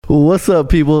What's up,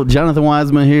 people? Jonathan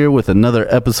Wiseman here with another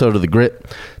episode of The Grit.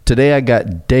 Today I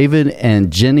got David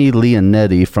and Jenni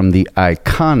Leonetti from the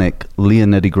iconic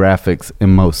Leonetti Graphics in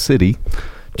Mo City.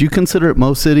 Do you consider it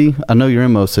Mo City? I know you're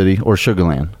in Mo City or Sugar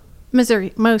Land. Mo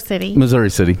City. Missouri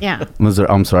City. Yeah.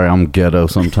 I'm sorry, I'm ghetto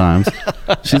sometimes.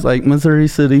 She's like, Missouri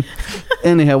City.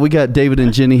 Anyhow, we got David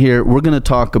and Jenni here. We're going to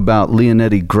talk about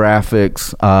Leonetti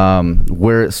Graphics,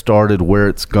 where it started, where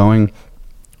it's going.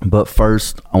 But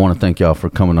first, I want to thank y'all for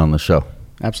coming on the show.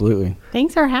 Absolutely.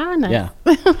 Thanks for having us. Yeah.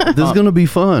 This is going to be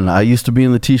fun. I used to be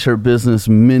in the t-shirt business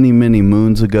many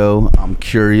moons ago. I'm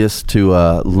curious to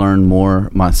learn more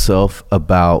myself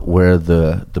about where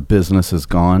the business has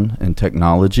gone in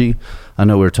technology. I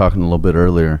know we were talking a little bit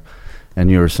earlier,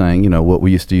 and you were saying, what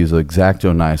we used to use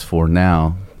X-Acto knives for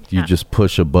now, you just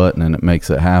push a button and it makes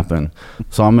it happen.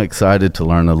 So I'm excited to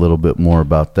learn a little bit more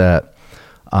about that.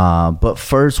 But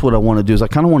first, what I want to do is I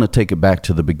kind of want to take it back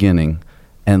to the beginning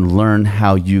and learn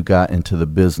how you got into the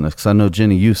business. Because I know,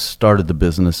 Jenni, you started the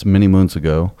business many moons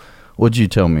ago. What did you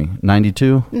tell me?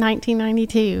 92?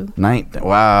 1992.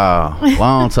 Wow.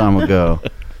 Long time ago.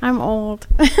 I'm old.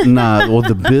 Well,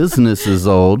 the business is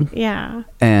old. Yeah.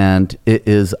 And it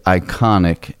is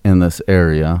iconic in this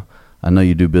area. I know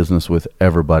you do business with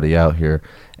everybody out here.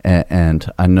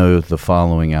 And I know the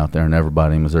following out there and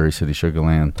everybody in Missouri City, Sugar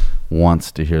Land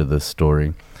wants to hear this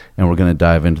story. And we're going to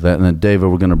dive into that. And then, David,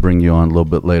 we're going to bring you on a little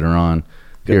bit later on,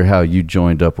 hear how you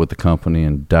joined up with the company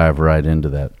and dive right into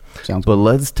that. Sounds But good.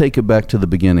 let's take it back to the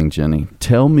beginning, Jenni.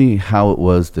 Tell me how it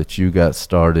was that you got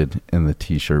started in the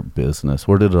T-shirt business.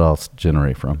 Where did it all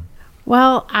generate from?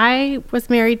 Well, I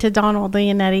was married to Donald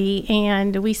Leonetti,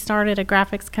 and we started a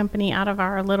graphics company out of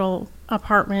our little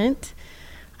apartment.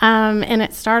 And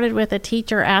it started with a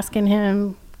teacher asking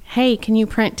him, hey, can you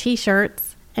print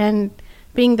T-shirts? And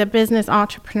being the business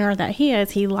entrepreneur that he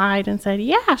is, he lied and said,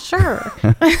 yeah, sure.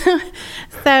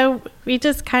 So we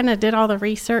just kind of did all the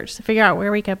research to figure out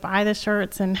where we could buy the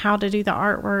shirts and how to do the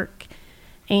artwork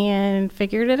and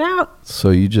figured it out.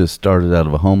 So you just started out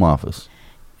of a home office.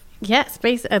 Yes,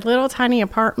 a little tiny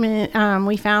apartment.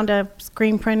 We found a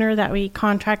screen printer that we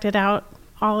contracted out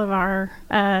all of our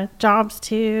jobs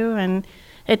to, and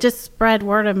it just spread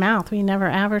word of mouth. We never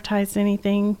advertised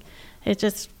anything. It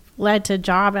just led to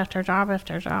job after job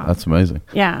after job. That's amazing.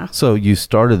 Yeah. So you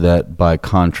started that by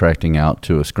contracting out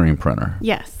to a screen printer.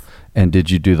 Yes. And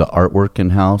did you do the artwork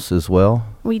in-house as well?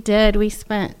 We did. We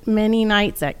spent many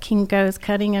nights at Kinko's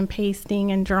cutting and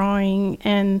pasting and drawing.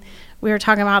 And we were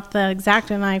talking about the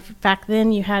X-Acto knife. Back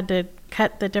then you had to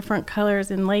cut the different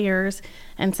colors in layers.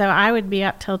 And so I would be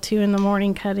up till 2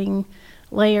 a.m. cutting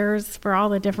layers for all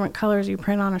the different colors you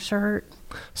print on a shirt.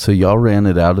 So y'all ran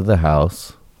it out of the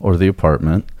house or the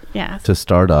apartment. Yes. To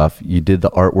start off, you did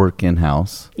the artwork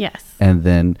in-house. Yes. And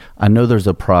then I know there's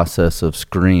a process of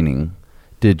screening.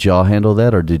 Did y'all handle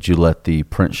that, or did you let the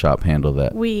print shop handle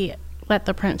that? We let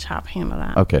the print shop handle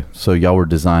that. Okay, so y'all were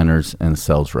designers and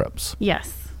sales reps.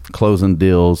 Yes. Closing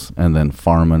deals and then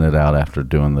farming it out after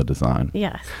doing the design.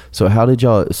 Yes. So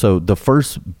so the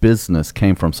first business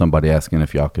came from somebody asking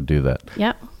if y'all could do that.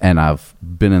 Yep. And I've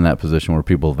been in that position where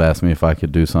people have asked me if I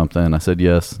could do something, and I said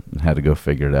yes, and had to go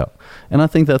figure it out. And I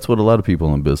think that's what a lot of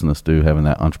people in business do, having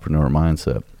that entrepreneur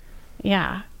mindset.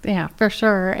 Yeah, for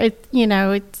sure. If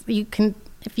you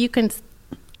can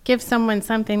give someone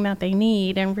something that they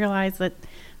need and realize that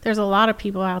there's a lot of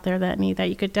people out there that need that,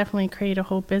 you could definitely create a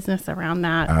whole business around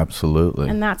that. Absolutely.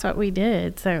 And that's what we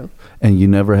did. So. And you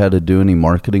never had to do any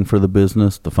marketing for the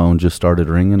business? The phone just started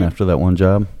ringing after that one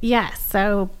job? Yes.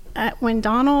 So when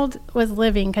Donald was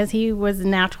living, because he was a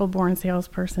natural born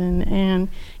salesperson, and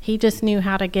he just knew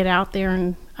how to get out there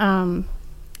and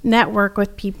network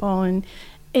with people. And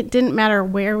it didn't matter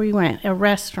where we went, a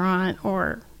restaurant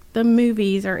or the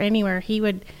movies or anywhere, he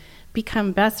would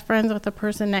become best friends with the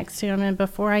person next to him, and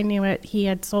before I knew it, he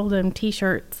had sold him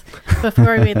T-shirts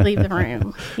before we'd leave the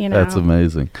room. That's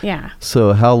amazing. Yeah.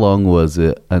 So how long was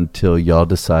it until y'all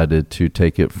decided to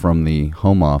take it from the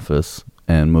home office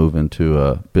and move into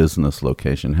a business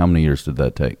location? How many years did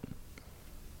that take?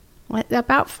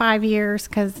 About 5 years,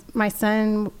 because my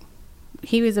son,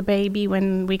 he was a baby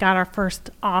when we got our first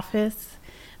office.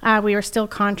 We were still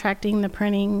contracting the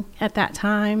printing at that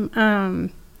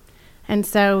time. And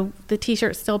so the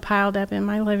T-shirts still piled up in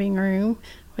my living room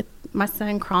with my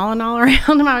son crawling all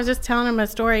around him. I was just telling him a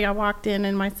story. I walked in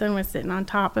and my son was sitting on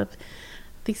top of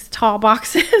these tall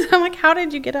boxes. I'm like, how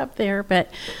did you get up there? But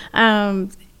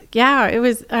it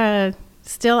was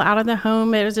still out of the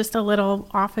home. It was just a little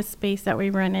office space that we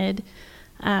rented.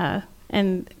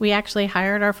 And we actually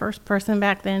hired our first person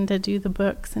back then to do the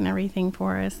books and everything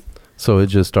for us. So it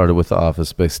just started with the office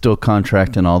space, still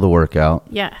contracting all the work out.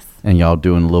 Yes. And y'all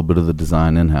doing a little bit of the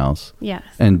design in-house. Yes.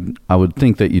 And I would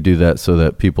think that you do that so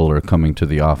that people are coming to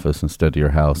the office instead of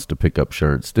your house to pick up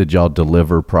shirts. Did y'all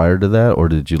deliver prior to that, or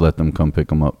did you let them come pick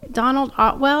them up? Donald,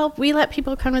 well, we let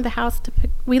people come to the house to pick.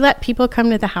 We let people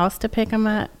come to the house to pick them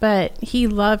up, but he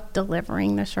loved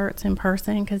delivering the shirts in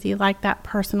person because he liked that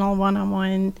personal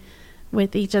one-on-one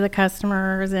with each of the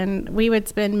customers. And we would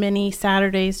spend many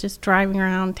Saturdays just driving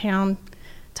around town,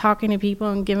 talking to people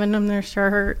and giving them their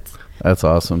shirts. That's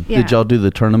awesome. Yeah. Did y'all do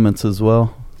the tournaments as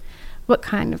well? What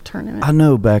kind of tournament? I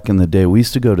know back in the day, we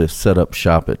used to go to set up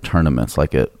shop at tournaments,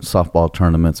 like at softball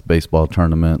tournaments, baseball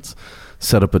tournaments,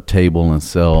 set up a table and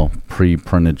sell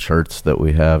pre-printed shirts that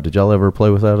we have. Did y'all ever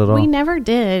play with that at all? We never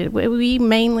did. We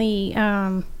mainly,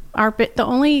 the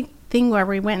only thing where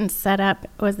we went and set up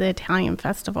was the Italian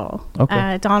festival.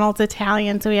 Okay. Donald's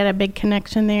Italian, so we had a big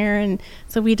connection there. And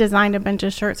so we designed a bunch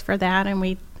of shirts for that, and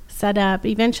we set up.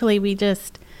 Eventually, we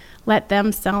just let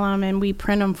them sell them and we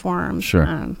print them for them. Sure.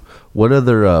 What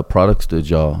other products did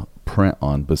y'all print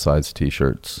on besides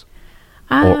t-shirts?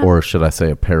 Or should I say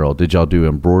apparel? Did y'all do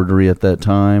embroidery at that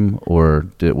time, or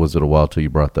was it a while till you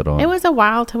brought that on? It was a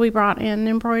while till we brought in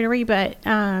embroidery, but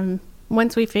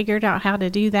once we figured out how to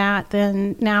do that,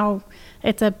 then now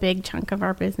it's a big chunk of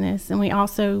our business. And we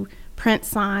also print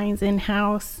signs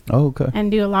in-house. Oh, okay. And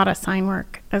do a lot of sign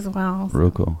work as well. Real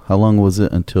cool. How long was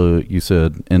it until you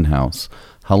said in-house?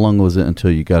 How long was it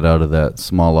until you got out of that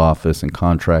small office and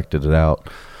contracted it out?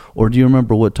 Or do you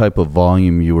remember what type of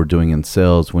volume you were doing in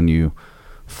sales when you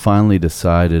finally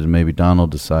decided, maybe Donald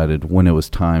decided, when it was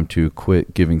time to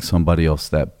quit giving somebody else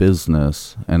that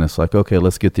business? And it's like, okay,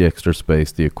 let's get the extra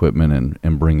space, the equipment,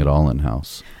 and bring it all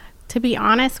in-house. To be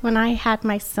honest, when I had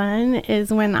my son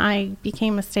is when I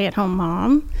became a stay-at-home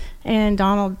mom, and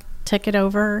Donald took it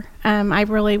over. I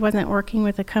really wasn't working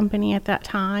with a company at that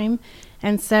time,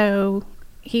 and so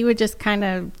he would just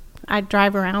I'd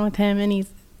drive around with him, and he's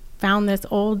found this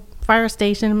old fire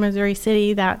station in Missouri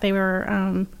City that they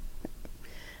were,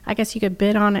 I guess you could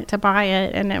bid on it to buy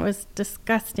it, and it was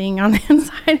disgusting on the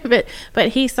inside of it. But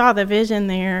he saw the vision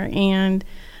there and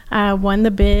won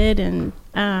the bid, and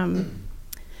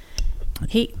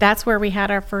that's where we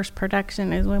had our first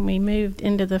production, is when we moved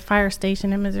into the fire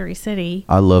station in Missouri City.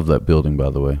 I love that building, by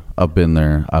the way. I've been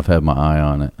there. I've had my eye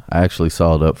on it. I actually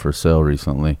saw it up for sale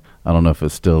recently. I don't know if it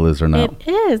still is or not. It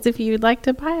is. If you'd like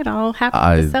to buy it, I'll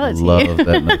happily sell it to you. I love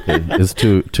that location. It's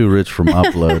too rich from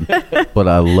upload, but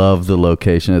I love the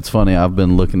location. It's funny. I've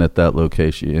been looking at that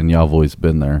location, and y'all have always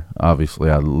been there. Obviously,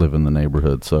 I live in the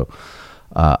neighborhood, so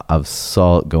I've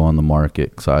saw it go on the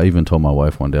market. So I even told my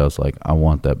wife one day, I was like, I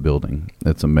want that building.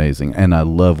 It's amazing. And I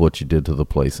love what you did to the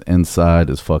place. Inside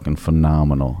is fucking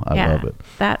phenomenal. I love it.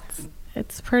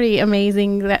 It's pretty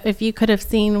amazing that if you could have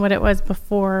seen what it was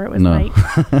before, it was like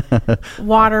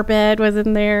waterbed was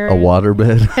in there. A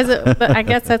waterbed? But I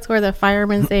guess that's where the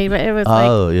firemen stayed, but it was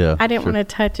I didn't want to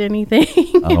touch anything.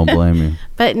 I don't blame you.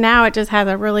 But now it just has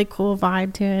a really cool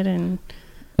vibe to it.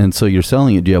 And so you're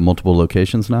selling it. Do you have multiple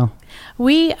locations now?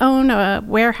 We own a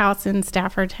warehouse in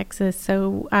Stafford, Texas.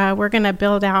 So we're going to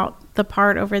build out the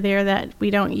part over there that we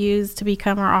don't use to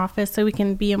become our office, so we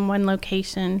can be in one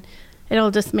location.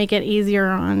 It'll just make it easier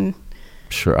on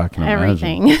I can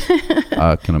everything. Imagine.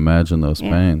 I can imagine those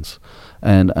pains.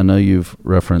 And I know you've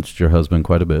referenced your husband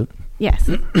quite a bit. Yes.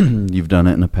 You've done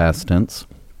it in the past tense.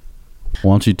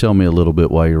 Why don't you tell me a little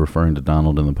bit why you're referring to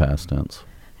Donald in the past tense?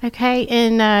 Okay.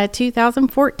 In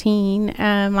 2014,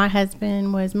 my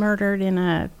husband was murdered in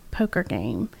a poker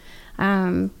game.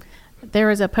 There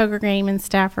was a poker game in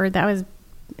Stafford that was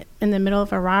in the middle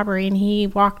of a robbery, and he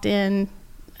walked in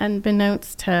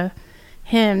unbeknownst to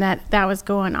him that was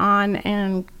going on,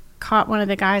 and caught one of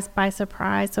the guys by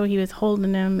surprise. So he was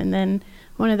holding him, and then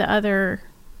one of the other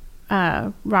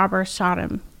robbers shot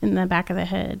him in the back of the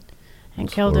head and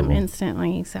killed him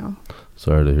instantly. So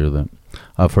sorry to hear that.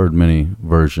 I've heard many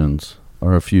versions,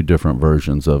 or a few different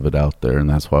versions of it out there, and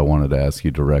that's why I wanted to ask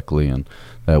you directly, and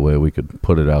that way we could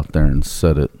put it out there and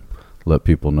let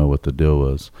people know what the deal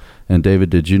was. And David,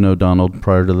 did you know Donald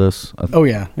prior to this? Oh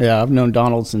yeah. I've known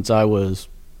Donald since I was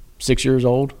 6 years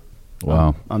old.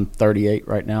 Wow. I'm 38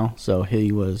 right now, so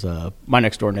he was my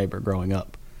next door neighbor growing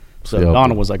up. So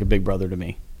Donald was like a big brother to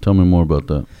me. Tell me more about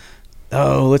that.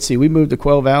 Oh, let's see. We moved to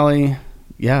Quail Valley,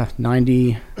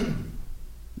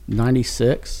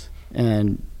 96,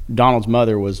 and Donald's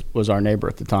mother was our neighbor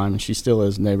at the time, and she still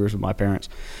is neighbors with my parents.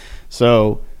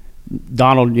 So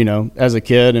Donald, as a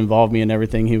kid, involved me in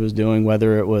everything he was doing,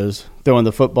 whether it was throwing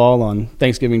the football on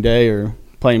Thanksgiving Day or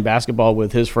playing basketball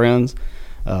with his friends.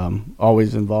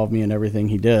 Always involved me in everything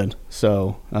he did.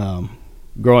 So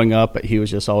growing up, he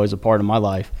was just always a part of my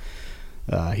life.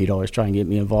 He'd always try and get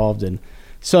me involved in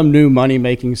some new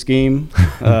money-making scheme.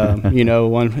 At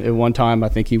one time, I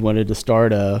think he wanted to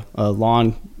start a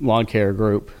lawn care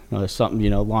group,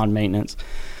 lawn maintenance.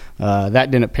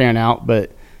 That didn't pan out,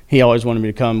 but he always wanted me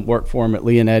to come work for him at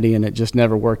Leonetti, and it just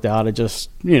never worked out. It just,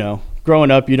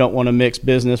 growing up, you don't want to mix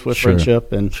business with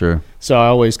friendship, and so I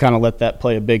always kind of let that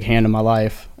play a big hand in my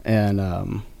life.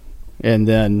 And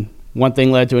then one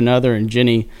thing led to another, and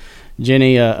Jenni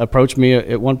approached me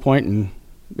at one point,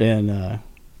 and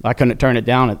I couldn't turn it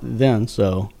down then.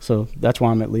 So that's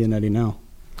why I'm at Leonetti now.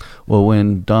 Well,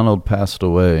 when Donald passed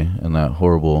away in that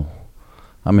horrible,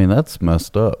 that's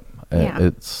messed up. Yeah.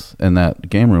 And that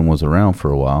game room was around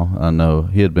for a while. I know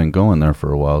he had been going there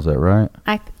for a while. Is that right?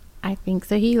 I think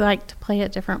so. He liked to play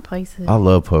at different places. I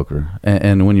love poker.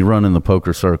 And when you run in the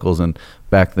poker circles, and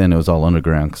back then it was all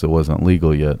underground because it wasn't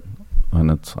legal yet.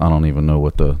 And I don't even know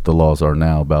what the laws are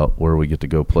now about where we get to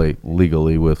go play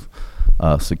legally with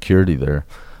security there.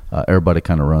 Everybody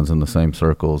kind of runs in the same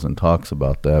circles and talks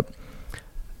about that.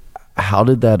 How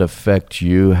did that affect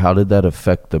you? How did that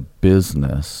affect the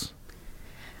business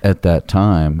at that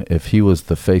time? If he was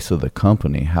the face of the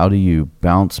company, how do you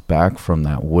bounce back from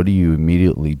that? What do you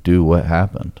immediately do? What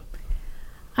happened?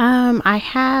 I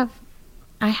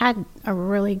had a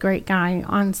really great guy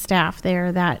on staff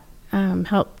there that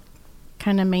helped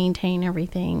kind of maintain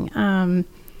everything. I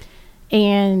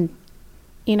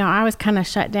was kind of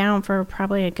shut down for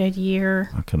probably a good year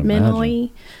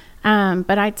mentally.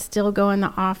 But I'd still go in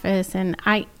the office, and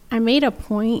I made a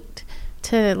point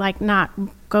to not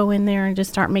go in there and just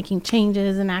start making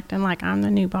changes and acting like I'm the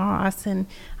new boss. And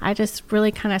I just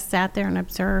really kind of sat there and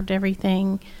observed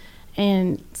everything.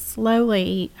 And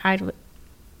slowly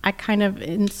I kind of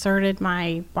inserted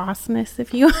my bossness,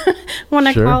 if you want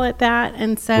to call it that.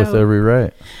 And so with every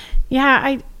right.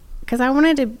 Yeah, because I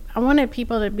wanted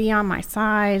people to be on my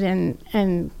side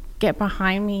and get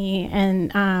behind me.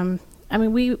 And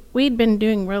we'd been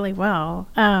doing really well,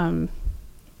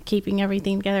 keeping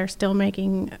everything together, still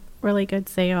making really good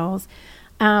sales.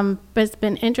 But it's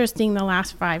been interesting the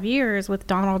last 5 years with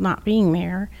Donald not being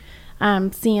there,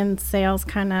 seeing sales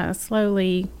kind of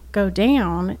slowly go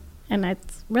down. And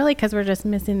it's really because we're just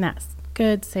missing that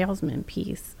good salesman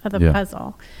piece of the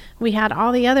puzzle. We had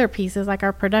all the other pieces, like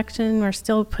our production. We're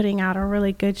still putting out a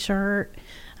really good shirt.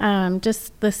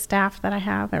 Just the staff that I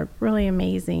have are really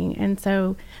amazing. And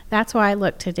so that's why I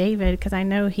look to David, because I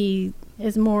know he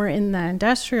is more in the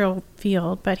industrial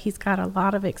field, but he's got a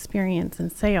lot of experience in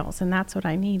sales, and that's what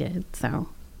I needed. So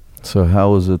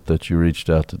how was it that you reached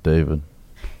out to David?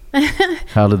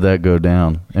 How did that go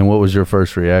down? And what was your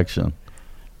first reaction?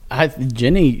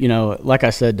 Jenni, like I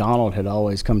said, Donald had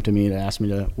always come to me to ask me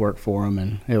to work for him,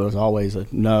 and it was always a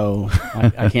no,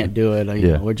 I can't do it.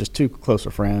 We're just too close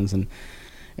of friends. And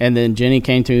then Jenni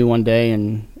came to me one day,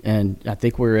 and I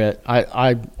think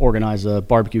I organized a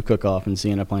barbecue cook-off in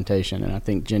Sienna Plantation, and I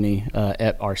think Jenni,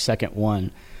 at our second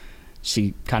one,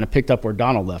 she kind of picked up where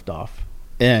Donald left off,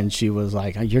 and she was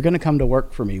like, "You're going to come to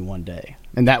work for me one day."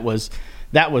 And that was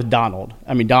Donald.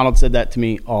 Donald said that to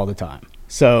me all the time.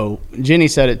 So Jenni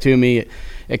said it to me.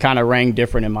 It kind of rang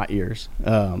different in my ears.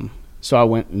 So I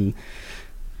went and,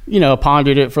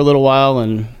 pondered it for a little while,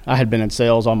 and I had been in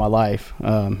sales all my life.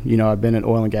 I've been in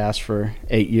oil and gas for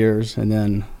 8 years, and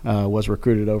then was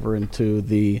recruited over into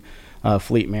the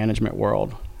fleet management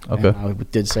world. Okay. And I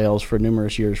did sales for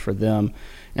numerous years for them,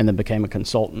 and then became a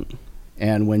consultant.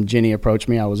 And when Jenni approached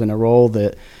me, I was in a role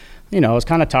that, I was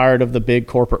kind of tired of the big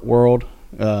corporate world.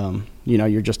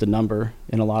 You're just a number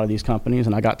in a lot of these companies,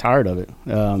 and I got tired of it.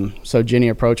 So Jenni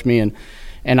approached me,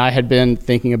 and I had been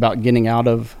thinking about getting out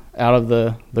of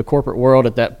the corporate world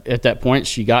at that point.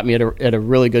 She got me at a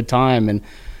really good time, and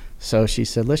so she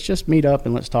said, "Let's just meet up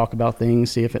and let's talk about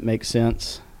things, see if it makes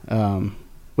sense."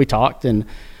 We talked, and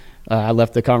I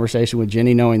left the conversation with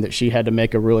Jenni knowing that she had to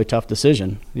make a really tough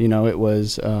decision. It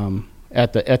was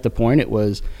at the point it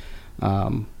was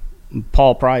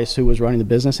Paul Price who was running the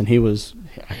business, and he was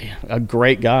a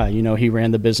great guy. He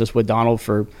ran the business with Donald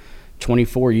for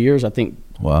 24 years. I think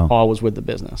Wow. Paul was with the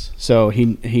business. So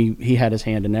he had his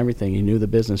hand in everything. He knew the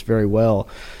business very well.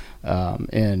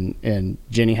 And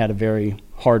Jenni had a very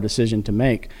hard decision to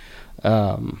make.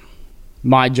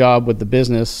 My job with the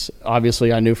business,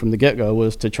 obviously I knew from the get-go,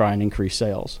 was to try and increase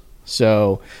sales.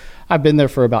 So I've been there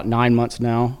for about 9 months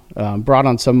now. Brought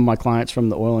on some of my clients from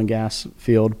the oil and gas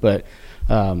field, but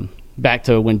back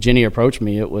to when Jenni approached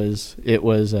me, it was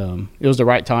the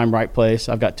right time, right place.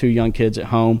 I've got 2 young kids at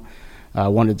home. I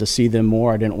wanted to see them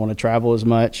more. I didn't want to travel as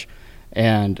much,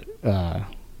 and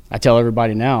I tell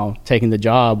everybody now, taking the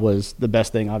job was the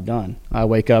best thing I've done. I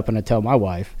wake up and I tell my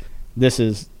wife, this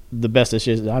is the best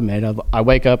decision I made. I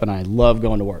wake up and I love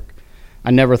going to work.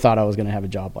 I never thought I was going to have a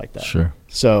job like that. Sure.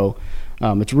 So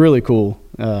it's really cool.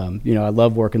 I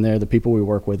love working there. The people we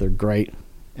work with are great.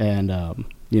 And,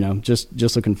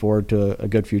 just looking forward to a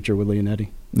good future with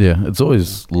Leonetti. Yeah, it's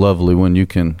always lovely when you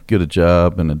can get a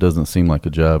job and it doesn't seem like a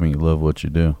job and you love what you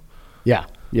do. Yeah,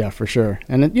 for sure.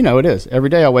 And, it is. Every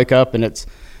day I wake up and it's,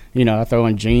 I throw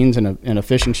in jeans and a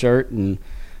fishing shirt and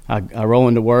I roll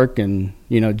into work and,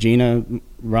 Gina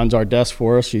runs our desk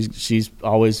for us. She's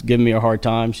always giving me a hard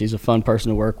time. She's a fun person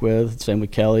to work with. Same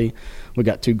with Kelly. We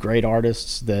got 2 great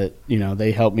artists that,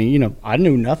 they help me. I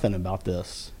knew nothing about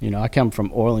this. I come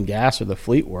from oil and gas or the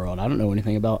fleet world. I don't know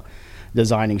anything about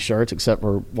designing shirts except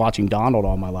for watching Donald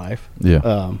all my life.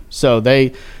 Yeah. So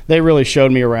they really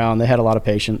showed me around. They had a lot of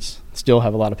patience, still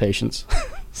have a lot of patience.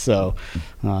 So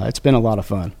it's been a lot of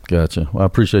fun. Gotcha. Well, I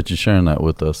appreciate you sharing that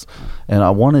with us. And I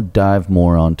want to dive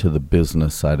more onto the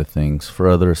business side of things for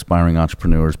other aspiring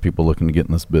entrepreneurs, people looking to get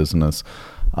in this business.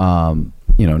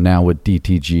 Now with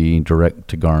DTG, direct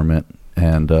to garment,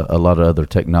 and a lot of other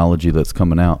technology that's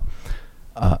coming out.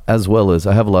 As well as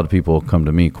I have a lot of people come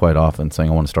to me quite often saying,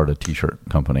 I want to start a t-shirt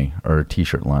company or a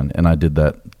t-shirt line. And I did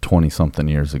that 20 something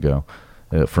years ago.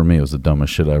 For me, it was the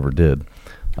dumbest shit I ever did.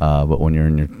 But when you're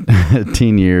in your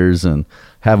teen years and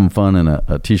having fun in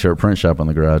a t-shirt print shop in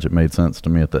the garage, it made sense to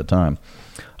me at that time.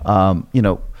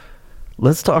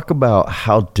 Let's talk about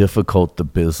how difficult the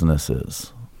business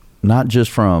is, not just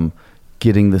from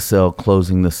getting the sale,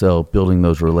 closing the sale, building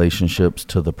those relationships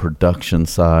to the production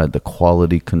side, the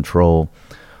quality control.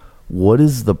 What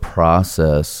is the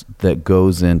process that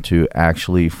goes into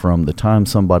actually from the time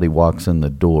somebody walks in the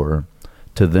door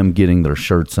to them getting their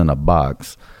shirts in a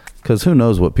box? Because who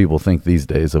knows what people think these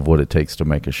days of what it takes to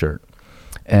make a shirt.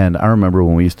 And I remember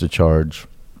when we used to charge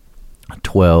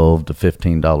 $12 to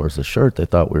 $15 a shirt, they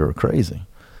thought we were crazy.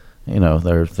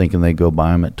 They're thinking they go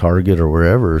buy them at Target or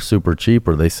wherever, super cheap,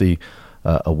 or they see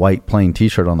a white plain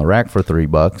t-shirt on the rack for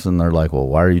 $3 and they're like, well,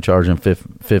 why are you charging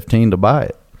 $15 to buy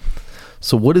it?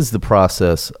 So what is the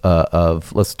process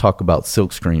of, let's talk about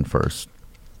silkscreen first.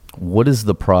 What is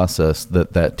the process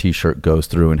that t-shirt goes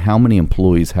through, and how many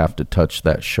employees have to touch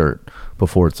that shirt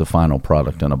before it's a final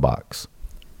product in a box?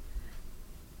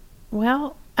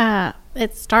 Well,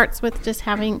 it starts with just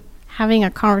having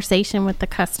a conversation with the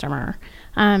customer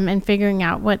and figuring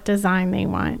out what design they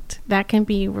want. That can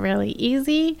be really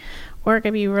easy, or it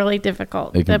can be really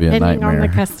difficult, it can depending be a on the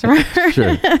customer.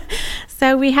 Sure.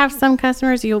 So we have some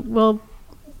customers we'll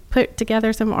put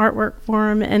together some artwork for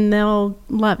them and they'll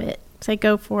love it. Say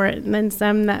go for it. And then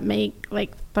some that make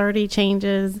like 30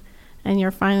 changes and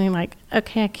you're finally like,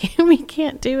 okay, we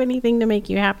can't do anything to make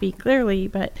you happy, clearly.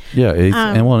 But yeah, it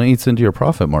eats into your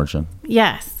profit margin.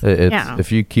 Yes.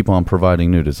 If you keep on providing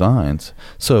new designs.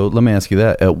 So let me ask you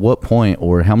that. At what point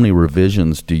or how many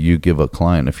revisions do you give a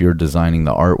client if you're designing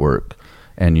the artwork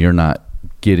and you're not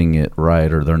getting it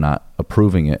right or they're not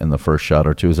approving it in the first shot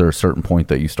or two? Is there a certain point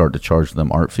that you start to charge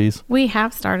them art fees? We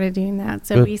have started doing that.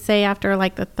 So Good. We say after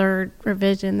like the 3rd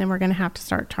revision, then we're going to have to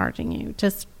start charging you,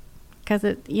 just because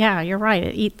you're right.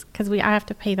 It eats, because I have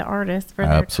to pay the artist for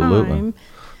their time.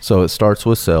 So it starts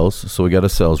with sales. So we got a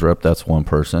sales rep. That's one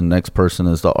person. Next person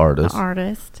is the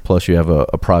artist. Plus you have a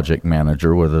project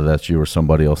manager, whether that's you or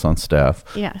somebody else on staff.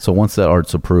 Yeah. So once that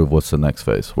art's approved, what's the next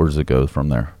phase? Where does it go from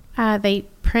there? They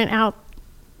print out.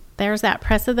 There's that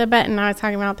press of the button I was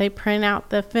talking about. They print out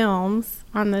the films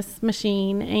on this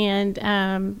machine, and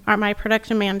my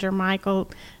production manager,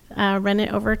 Michael, run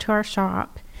it over to our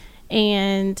shop,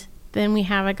 and then we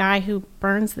have a guy who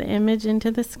burns the image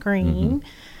into the screen.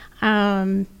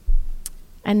 Mm-hmm.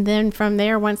 And then from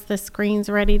there, once the screen's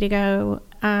ready to go,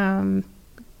 then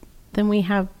we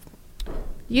have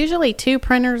usually 2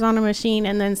 printers on a machine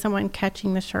and then someone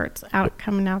catching the shirts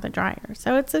coming out of the dryer.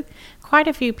 So it's quite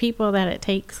a few people that it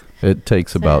takes. It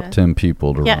takes about 10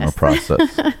 people to run a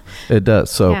process. It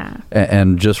does. So, yeah.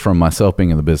 And just from myself being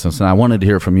in the business, and I wanted to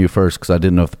hear from you first because I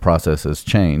didn't know if the process has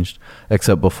changed,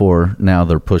 except before now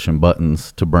they're pushing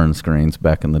buttons to burn screens.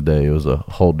 Back in the day, it was a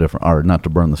whole different, or not to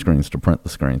burn the screens, to print the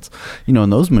screens.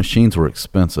 And those machines were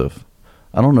expensive.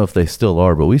 I don't know if they still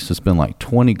are, but we used to spend like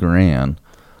 $20,000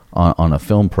 on a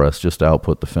film press just to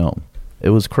output the film. It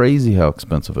was crazy how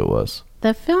expensive it was.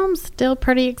 The film's still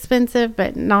pretty expensive,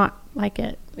 but not like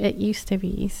it used to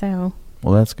be. So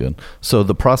well, that's good. So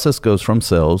the process goes from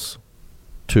sales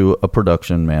to a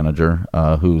production manager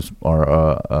who's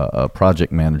a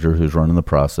project manager who's running the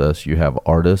process. You have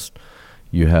artists,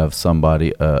 you have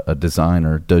somebody, a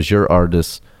designer. Does your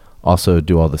artist also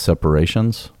do all the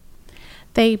separations?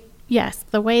 Yes,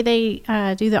 the way they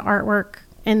do the artwork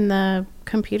in the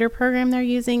computer program they're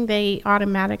using, they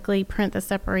automatically print the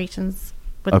separations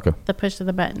with the push of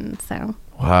the button. So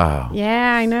wow.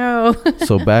 Yeah, I know.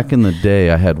 So back in the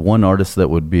day, I had one artist that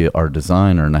would be our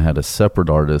designer, and I had a separate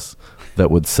artist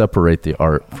that would separate the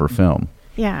art for film.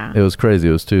 Yeah. It was crazy.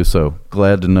 It was two. So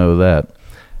glad to know that.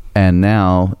 And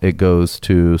now it goes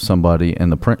to somebody in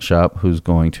the print shop who's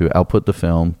going to output the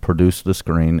film, produce the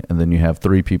screen, and then you have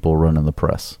 3 people running the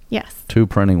press. Yes. 2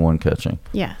 printing, 1 catching.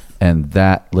 Yes. And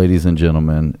that, ladies and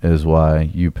gentlemen, is why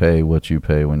you pay what you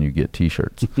pay when you get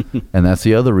T-shirts. And that's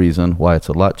the other reason why it's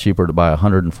a lot cheaper to buy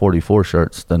 144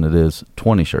 shirts than it is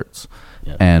 20 shirts.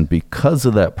 Yes. And because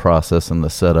of that process and the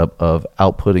setup of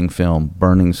outputting film,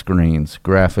 burning screens,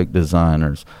 graphic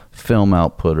designers, film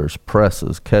outputters,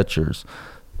 presses, catchers,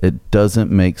 it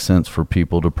doesn't make sense for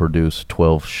people to produce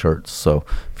 12 shirts. So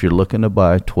if you're looking to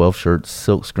buy 12 shirts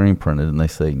silk screen printed and they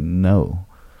say no,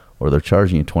 or they're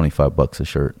charging you $25 a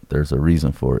shirt, there's a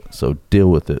reason for it. So deal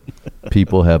with it.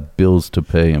 People have bills to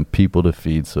pay and people to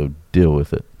feed, so deal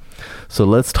with it. So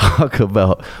let's talk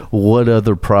about what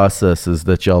other processes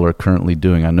that y'all are currently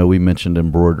doing. I know we mentioned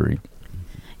embroidery.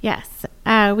 Yes,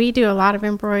 we do a lot of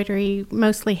embroidery,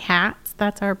 mostly hats.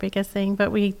 That's our biggest thing.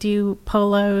 But we do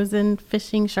polos and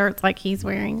fishing shirts like he's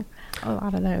wearing, a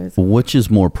lot of those. Which is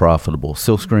more profitable,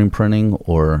 silk screen printing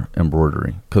or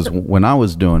embroidery? Because when I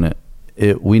was doing it,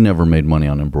 we never made money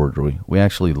on embroidery. We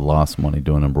actually lost money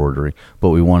doing embroidery, but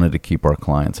we wanted to keep our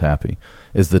clients happy.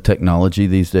 Is the technology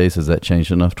these days, has that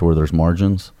changed enough to where there's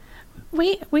margins?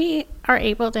 We are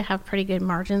able to have pretty good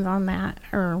margins on that,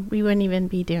 or we wouldn't even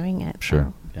be doing it. Sure.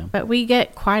 So. Yeah. But we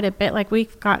get quite a bit. Like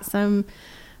we've got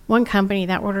one company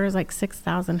that orders like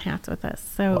 6,000 hats with us.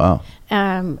 So,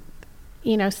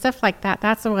 wow. Stuff like that.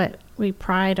 That's what we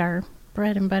pride our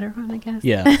bread and butter on, I guess.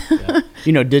 Yeah.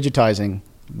 Digitizing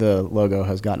the logo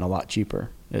has gotten a lot cheaper.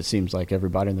 It seems like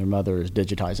everybody and their mother is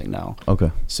digitizing now.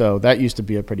 Okay. So that used to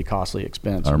be a pretty costly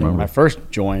expense. I remember. When I first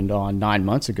joined on 9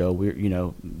 months ago,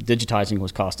 digitizing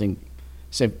was costing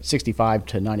 $65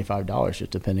 to $95,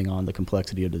 just depending on the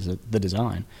complexity of the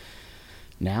design.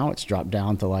 Now it's dropped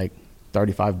down to like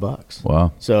 $35.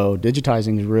 Wow. So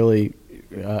digitizing is really,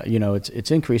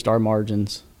 it's increased our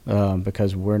margins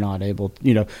because we're not able,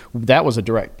 that was a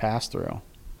direct pass through.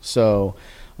 So,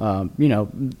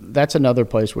 that's another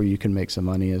place where you can make some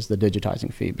money is the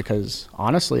digitizing fee, because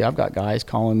honestly, I've got guys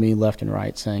calling me left and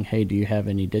right saying, hey, do you have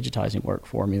any digitizing work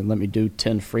for me? And let me do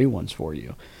 10 free ones for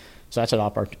you. So that's an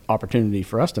opportunity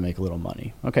for us to make a little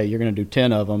money. Okay, you're going to do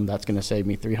 10 of them. That's going to save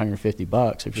me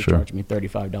 $350 if you're Sure. charging me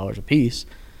 $35 a piece.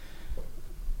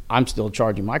 I'm still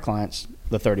charging my clients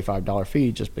the $35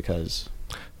 fee just because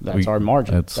that's our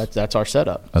margin. That's our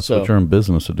setup. That's what you're in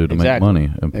business to do, to make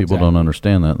money. And people don't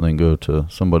understand that and then go to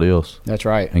somebody else. That's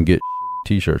right. And get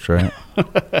T-shirts, right?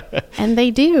 And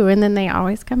they do. And then they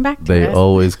always come back to They us.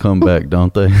 always come back,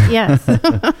 don't they? Yes.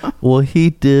 Well,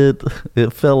 he did.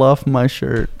 It fell off my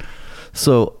shirt.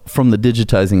 So from the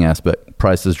digitizing aspect,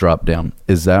 prices drop down.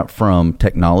 Is that from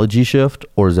technology shift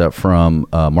or is that from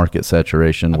market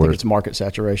saturation? I think it's market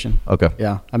saturation. Okay.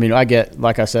 Yeah. I mean,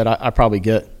 like I said, I probably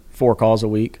get 4 calls a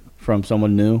week from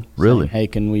someone new. Really? Saying, hey,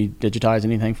 can we digitize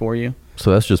anything for you?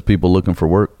 So that's just people looking for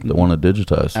work that want to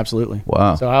digitize. Absolutely.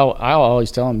 Wow. So I'll always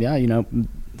tell them,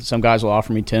 some guys will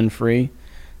offer me 10 free.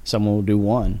 Someone will do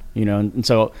 1, and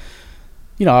so,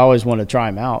 I always want to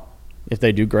try them out. If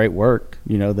they do great work,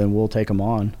 then we'll take them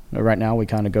on. Right now,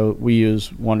 we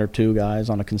use 1 or 2 guys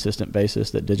on a consistent basis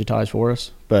that digitize for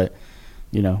us. But,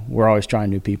 we're always trying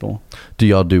new people. Do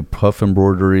y'all do puff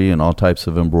embroidery and all types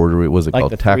of embroidery? Was it like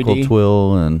called the tackle 3D?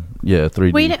 twill? And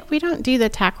 3D. We don't do the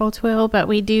tackle twill, but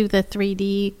we do the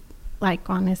 3D, like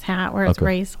on his hat where it's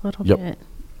raised a little bit.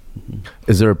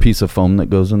 Is there a piece of foam that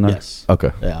goes in there? Yes.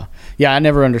 Okay. Yeah. I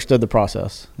never understood the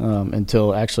process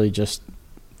until actually just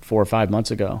 4 or 5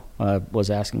 months ago. I was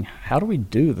asking, how do we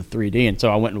do the 3D? And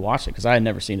so I went and watched it because I had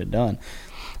never seen it done.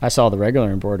 I saw the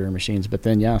regular embroidery machines, but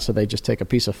then, so they just take a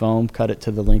piece of foam, cut it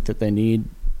to the length that they need,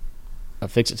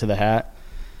 affix it to the hat,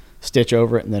 stitch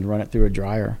over it, and then run it through a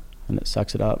dryer, and it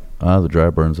sucks it up. The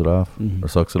dryer burns it off or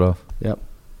sucks it off? Yep.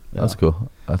 That's cool.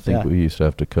 I think we used to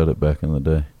have to cut it back in the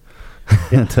day.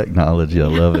 Technology, I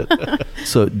love it.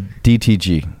 So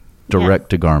DTG,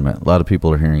 direct to garment. A lot of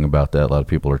people are hearing about that. A lot of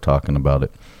people are talking about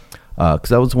it. Because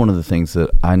that was one of the things that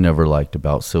I never liked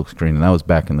about silkscreen, and that was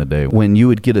back in the day. When you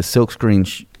would get a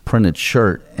silkscreen printed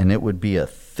shirt, and it would be a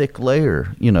thick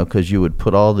layer, because you would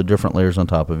put all the different layers on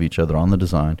top of each other on the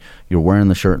design. You're wearing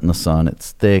the shirt in the sun.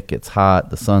 It's thick. It's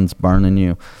hot. The sun's burning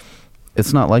you.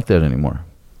 It's not like that anymore.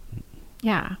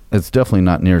 Yeah. It's definitely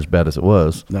not near as bad as it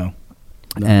was. No.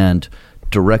 And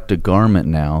direct to garment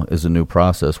now is a new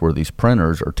process where these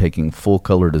printers are taking full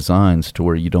color designs to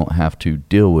where you don't have to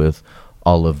deal with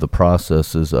all of the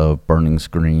processes of burning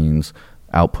screens,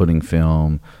 outputting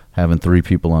film, having 3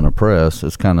 people on a press.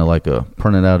 It's kind of like a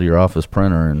print it out of your office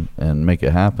printer and make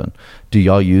it happen. Do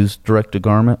y'all use direct to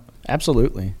garment?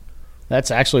 Absolutely.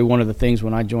 That's actually one of the things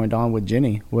when I joined on with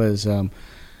Jenni was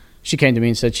she came to me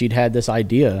and said she'd had this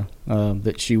idea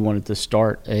that she wanted to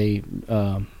start a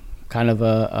kind of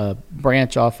a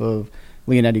branch off of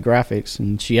Leonetti Graphics,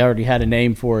 and she already had a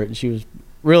name for it. And she was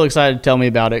real excited to tell me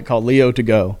about it, called Leo to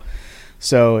Go.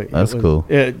 So that's cool.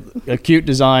 A cute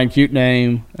design, cute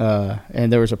name,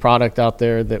 and there was a product out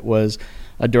there that was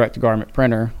a direct-to-garment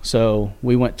printer. So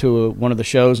we went to one of the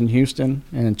shows in Houston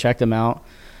and checked them out.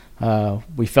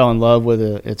 We fell in love with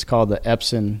it. It's called the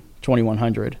Epson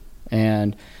 2100,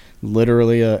 and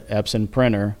literally a Epson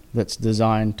printer that's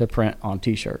designed to print on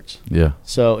T-shirts. Yeah.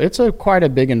 So it's quite a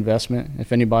big investment.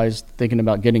 If anybody's thinking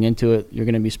about getting into it, you're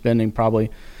going to be spending probably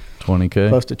 $20K,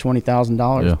 close to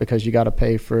 $20,000 because you got to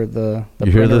pay for the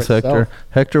you hear this, itself. Hector?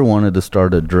 Hector wanted to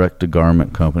start a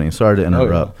direct-to-garment company. Sorry to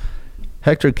interrupt.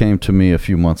 Hector came to me a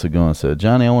few months ago and said,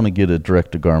 Johnny, I want to get a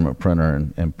direct-to-garment printer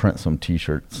and print some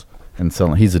T-shirts and sell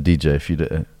them. He's a DJ. If you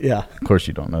did, yeah. Of course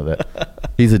you don't know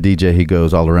that. He's a DJ. He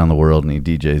goes all around the world and he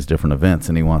DJs different events,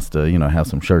 and he wants to, have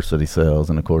some shirts that he sells,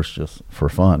 and of course just for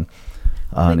fun.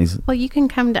 And he's, well, you can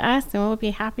come to us and we'll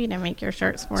be happy to make your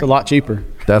shirts for you. It's a lot cheaper.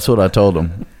 That's what I told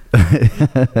him.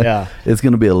 Yeah. It's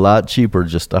going to be a lot cheaper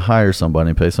just to hire somebody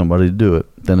and pay somebody to do it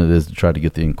than it is to try to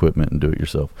get the equipment and do it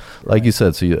yourself. Right. Like you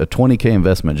said, so a $20K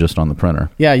investment just on the printer.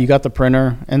 Yeah, you got the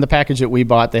printer, and the package that we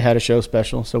bought, they had a show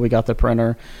special. So we got the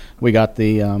printer, we got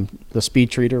the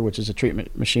speed treater, which is a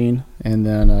treatment machine, and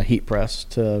then a heat press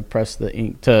to press the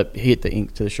ink, to heat the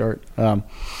ink to the shirt.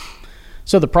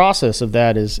 So the process of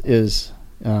that is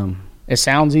it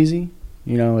sounds easy.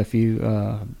 If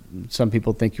you some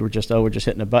people think we're just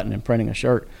hitting a button and printing a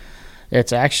shirt.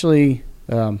 It's actually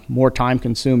more time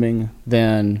consuming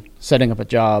than setting up a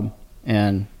job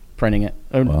and printing it.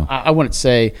 Wow. I wouldn't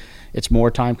say it's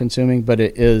more time consuming, but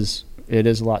it is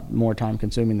a lot more time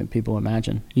consuming than people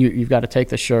imagine. You've got to take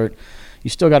the shirt. You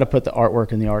still got to put the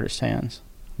artwork in the artist's hands.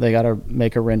 They got to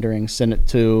make a rendering, send it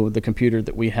to the computer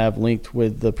that we have linked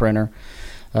with the printer.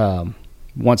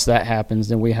 Once that happens,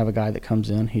 then we have a guy that comes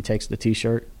in. He takes the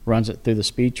T-shirt, runs it through the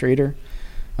speed treater,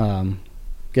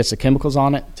 gets the chemicals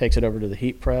on it, takes it over to the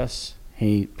heat press.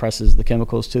 He presses the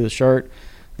chemicals to the shirt.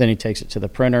 Then he takes it to the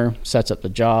printer, sets up the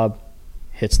job,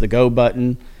 hits the go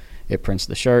button. It prints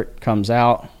the shirt, comes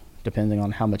out. Depending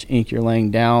on how much ink you're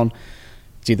laying down,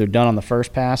 it's either done on the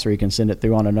first pass or you can send it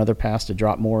through on another pass to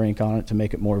drop more ink on it to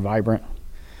make it more vibrant.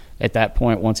 At that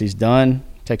point, once he's done,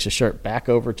 takes the shirt back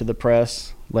over to the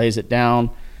press, lays it down,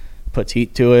 puts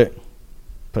heat to it,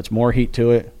 puts more heat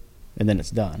to it, and then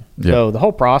it's done. Yeah. So the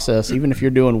whole process, even if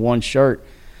you're doing one shirt,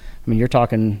 you're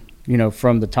talking,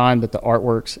 from the time that the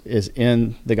artwork is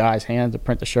in the guy's hand to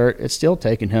print the shirt, it's still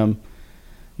taking him,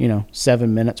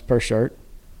 7 minutes per shirt.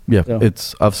 Yeah,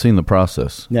 so, I've seen the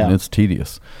process, and it's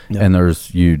tedious. Yeah.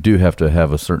 And you do have to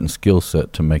have a certain skill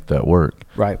set to make that work.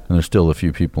 Right. And there's still a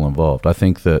few people involved. I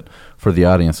think that for the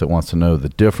audience that wants to know, the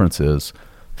difference is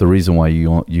the reason why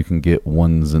you can get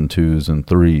 1s and 2s and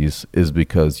 3s is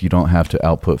because you don't have to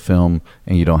output film,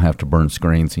 and you don't have to burn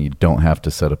screens, and you don't have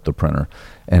to set up the printer.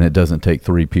 And it doesn't take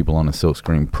 3 people on a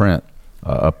silkscreen print,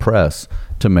 a press,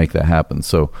 to make that happen.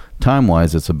 So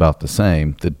time-wise, it's about the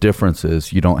same. The difference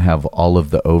is you don't have all of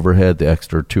the overhead, the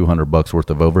extra $200 worth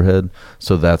of overhead.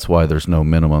 So that's why there's no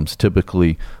minimums.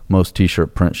 Typically, most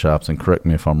T-shirt print shops, and correct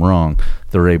me if I'm wrong,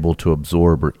 they're able to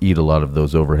absorb or eat a lot of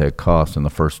those overhead costs in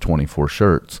the first 24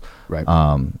 shirts. Right.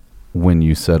 When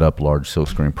you set up large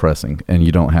silkscreen pressing, and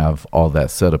you don't have all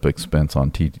that setup expense on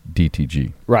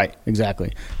DTG. Right.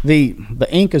 Exactly. The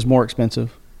ink is more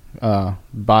expensive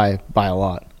by a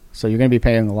lot. So you're going to be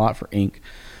paying a lot for ink.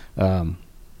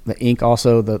 The ink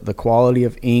also, the quality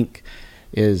of ink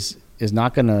is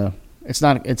not going to, it's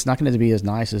not going to be as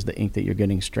nice as the ink that you're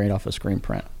getting straight off a screen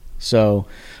print. So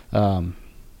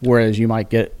whereas you might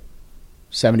get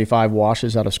 75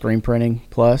 washes out of screen printing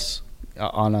plus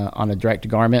on a direct to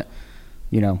garment,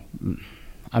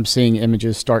 I'm seeing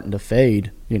images starting to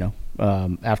fade,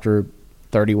 after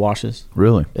 30 washes.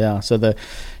 Really? Yeah. So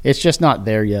it's just not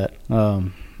there yet.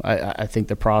 I think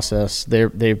the process,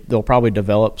 they'll probably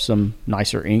develop some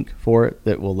nicer ink for it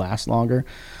that will last longer.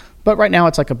 But right now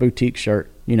it's like a boutique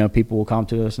shirt. People will come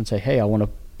to us and say, hey, I want to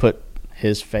put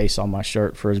his face on my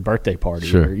shirt for his birthday party.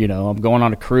 Sure. Or, I'm going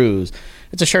on a cruise.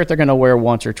 It's a shirt they're going to wear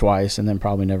once or twice and then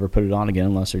probably never put it on again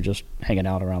unless they're just hanging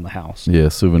out around the house. Yeah,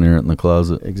 souvenir it in the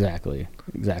closet. Exactly.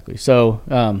 So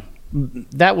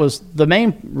that was the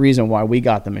main reason why we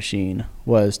got the machine,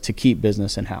 was to keep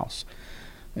business in house.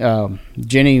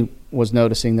 Jenni was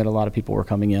noticing that a lot of people were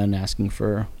coming in asking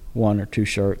for 1 or 2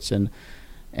 shirts,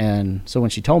 and so when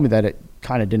she told me that, it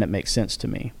kind of didn't make sense to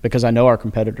me, because I know our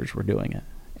competitors were doing it.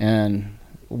 And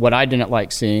what I didn't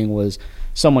like seeing was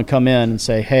someone come in and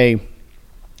say, hey,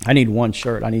 I need 1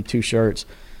 shirt, I need 2 shirts,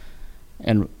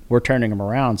 and we're turning them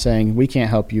around saying, we can't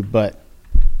help you, but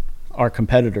our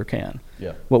competitor can.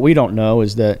 Yeah. What we don't know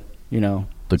is that, the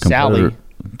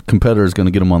competitor is going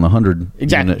to get them on the 100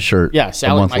 unit shirt. Yeah,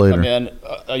 Sally might come in,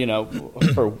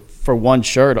 for 1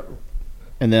 shirt,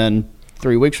 and then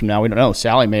 3 weeks from now, we don't know.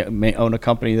 Sally may own a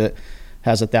company that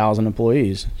has 1,000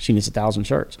 employees. She needs 1,000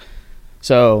 shirts.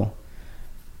 So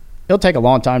it'll take a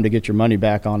long time to get your money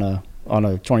back on a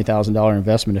 $20,000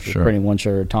 investment if you're printing 1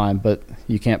 shirt at a time, but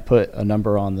you can't put a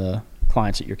number on the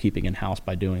clients that you're keeping in house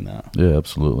by doing that. Yeah,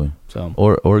 absolutely. So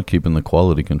or keeping the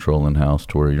quality control in house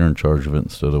to where you're in charge of it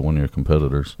instead of one of your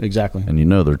competitors. Exactly. And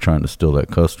they're trying to steal that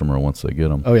customer once they get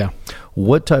them. Oh yeah.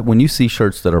 What type, when you see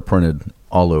shirts that are printed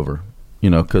all over,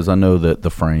 because I know that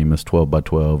the frame is 12 by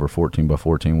 12 or 14 by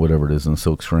 14, whatever it is, in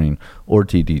silk screen or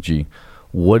TDG,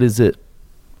 what is it,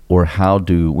 or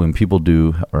when people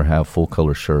do or have full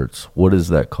color shirts, what is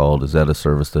that called? Is that a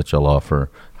service that y'all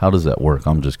offer? How does that work?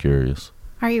 I'm just curious.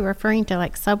 Are you referring to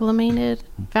like sublimated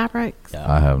fabrics?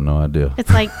 Yeah. I have no idea.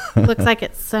 It's like, looks like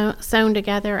it's sewn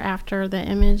together after the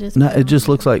image is. No, it just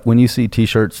looks like when you see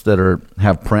T-shirts that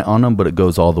have print on them, but it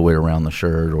goes all the way around the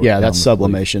shirt. Or that's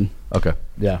sublimation. Okay.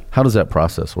 Yeah. How does that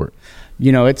process work?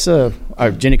 It's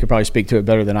Jenni could probably speak to it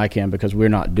better than I can, because we're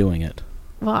not doing it.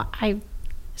 Well,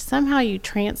 somehow you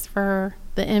transfer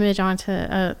the image onto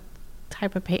a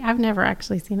type of paper. I've never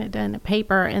actually seen it done, a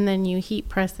paper, and then you heat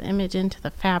press the image into the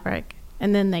fabric,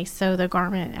 and then they sew the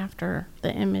garment after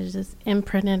the image is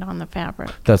imprinted on the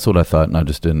fabric. That's what I thought, and I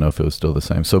just didn't know if it was still the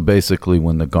same. So basically,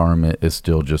 when the garment is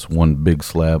still just one big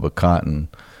slab of cotton,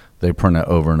 they print it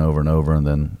over and over and over, and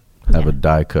then have a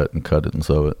die cut and cut it and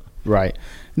sew it. Right.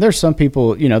 And there's some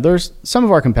people, there's some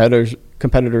of our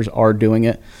competitors are doing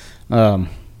it.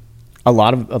 A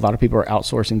lot of people are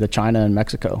outsourcing to China and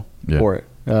Mexico for it.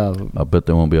 I bet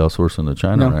they won't be outsourcing to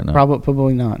China right now.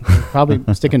 Probably not.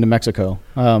 Probably sticking to Mexico.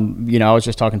 I was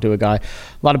just talking to a guy. A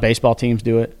lot of baseball teams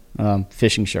do it.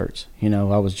 Fishing shirts. I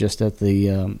was just at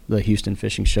the Houston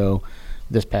Fishing Show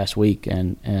this past week,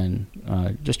 and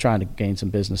just trying to gain some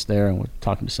business there. And we're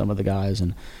talking to some of the guys,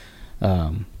 and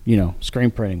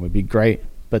screen printing would be great.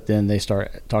 But then they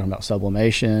start talking about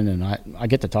sublimation, and I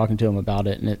get to talking to them about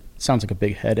it, and it sounds like a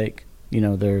big headache.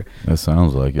 That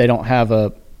sounds like it. They don't have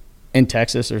in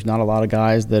Texas, there's not a lot of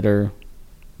guys that are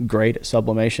great at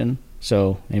sublimation.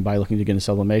 So anybody looking to get into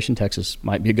sublimation, Texas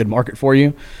might be a good market for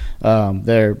you.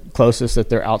 Their closest that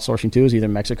they're outsourcing to is either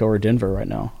Mexico or Denver right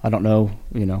now. I don't know,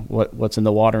 what's in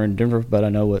the water in Denver, but I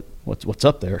know what's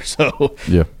up there. So,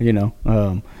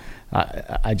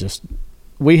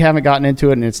 we haven't gotten into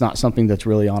it, and it's not something that's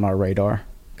really on our radar,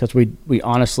 because we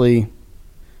honestly,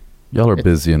 y'all are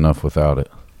busy enough without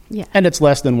it. Yeah. And it's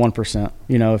less than 1%.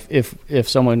 If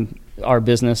someone, our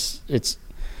business, it's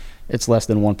less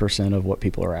than 1% of what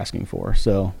people are asking for.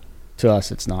 So to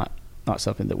us, it's not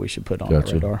something that we should put on our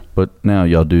radar. But now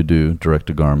y'all do direct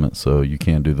to garment, so you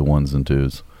can do the 1s and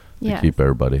 2s to keep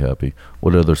everybody happy.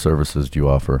 What other services do you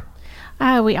offer?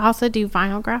 We also do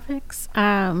vinyl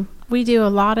graphics. We do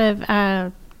a lot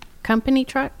of company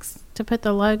trucks to put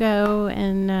the logo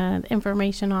and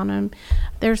information on them.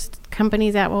 There's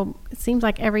companies that it seems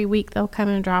like every week they'll come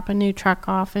and drop a new truck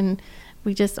off, and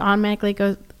we just automatically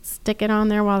go stick it on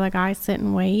there while the guys sit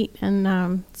and wait.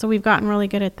 And so we've gotten really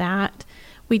good at that.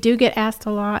 We do get asked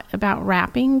a lot about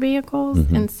wrapping vehicles,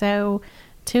 and so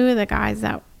 2 of the guys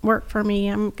that work for me,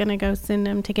 I'm going to go send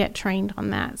them to get trained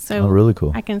on that. So really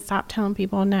cool. I can stop telling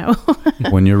people no.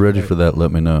 When you're ready for that,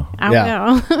 let me know. I will.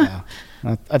 Yeah.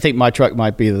 I think my truck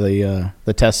might be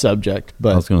the test subject,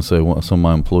 but I was going to say some of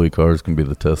my employee cars can be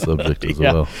the test subject as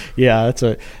well. Yeah,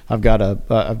 I've got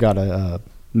a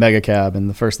mega cab, and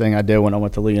the first thing I did when I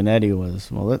went to Leonetti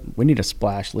was, we need to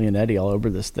splash Leonetti all over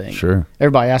this thing. Sure.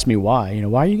 Everybody asked me why.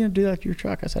 Why are you going to do that to your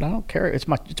truck? I said, I don't care. It's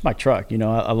my truck.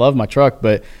 I love my truck,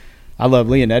 but I love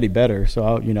Leonetti better.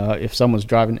 So if someone's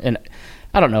driving, and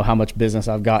I don't know how much business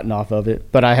I've gotten off of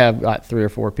it, but I have got 3 or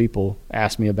 4 people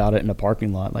ask me about it in the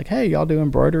parking lot. Like, hey, y'all do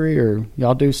embroidery, or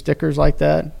y'all do stickers like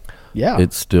that? Yeah.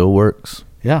 It still works.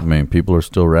 Yeah. I mean, people are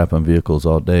still wrapping vehicles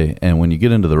all day. And when you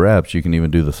get into the wraps, you can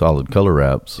even do the solid color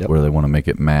wraps where they want to make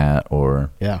it matte or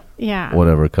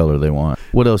whatever color they want.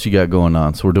 What else you got going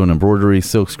on? So we're doing embroidery,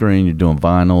 silk screen, you're doing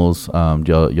vinyls.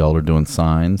 Y'all are doing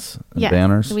signs and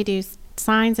banners? We do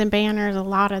signs and banners, a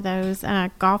lot of those,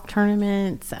 golf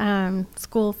tournaments,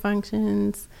 school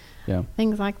functions,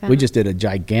 things like that. We just did a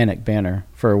gigantic banner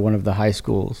for one of the high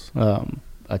schools, a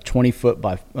 20-foot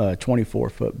by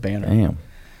 24-foot banner. Damn.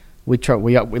 We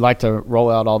like to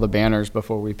roll out all the banners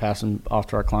before we pass them off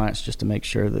to our clients, just to make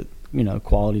sure that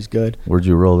quality's good. Where'd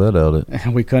you roll that out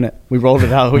at? We couldn't. We rolled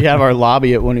it out. We have our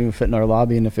lobby. It wouldn't even fit in our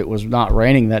lobby, and if it was not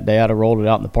raining that day, I'd have rolled it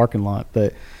out in the parking lot.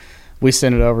 But we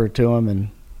sent it over to them, and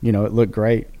it looked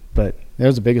great. But it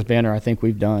was the biggest banner I think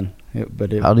we've done.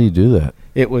 How do you do that?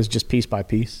 It was just piece by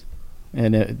piece,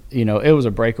 and it was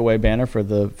a breakaway banner for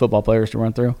the football players to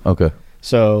run through. Okay.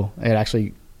 So it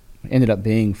actually ended up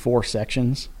being 4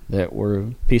 sections that were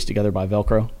pieced together by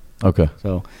Velcro. Okay.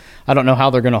 So I don't know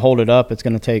how they're going to hold it up. It's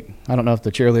going to take, I don't know if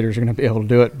the cheerleaders are going to be able to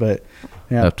do it, but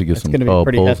have to get some tall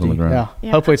poles hefty. on the ground.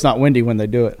 Yeah. Hopefully it's not windy when they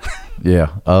do it.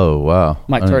 Yeah. Oh, wow.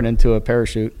 Might turn into a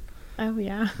parachute. Oh,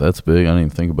 yeah. That's big. I didn't even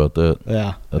think about that.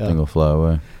 Yeah. That thing will fly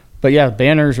away. But yeah,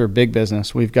 banners are big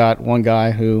business. We've got one guy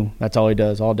who, that's all he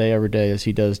does all day, every day, is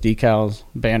he does decals,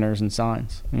 banners, and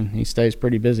signs. And he stays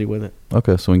pretty busy with it.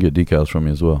 Okay, so we can get decals from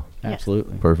you as well. Yes.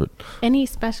 Absolutely. Perfect. Any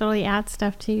specialty ad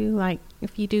stuff too, like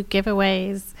if you do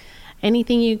giveaways,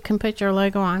 anything you can put your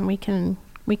logo on, we can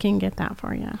get that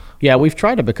for you. Yeah, we've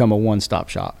tried to become a one-stop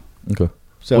shop. Okay.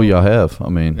 So well, y'all have. I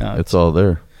mean, it's all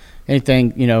there.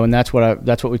 Anything, and that's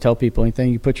what we tell people.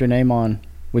 Anything you put your name on,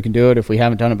 we can do it. If we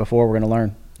haven't done it before, we're going to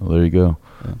learn. Well, there you go.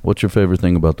 Yeah. What's your favorite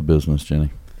thing about the business,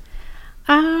 Jenni?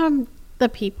 The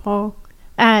people.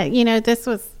 This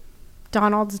was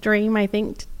Donald's dream, I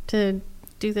think, to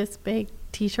do this big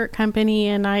T-shirt company,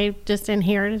 and I just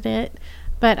inherited it.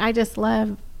 But I just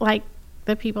love, like,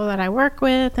 the people that I work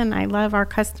with, and I love our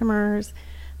customers.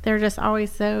 They're just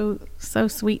always so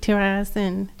sweet to us,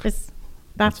 and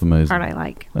that's amazing. The part I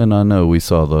like. And I know we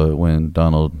saw when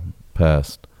Donald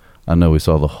passed, I know we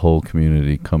saw the whole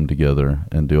community come together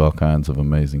and do all kinds of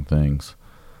amazing things.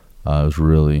 It was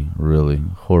really, really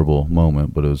horrible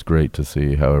moment, but it was great to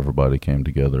see how everybody came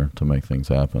together to make things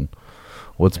happen.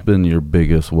 What's been your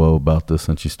biggest woe about this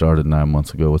since you started 9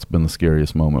 months ago? What's been the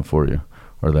scariest moment for you,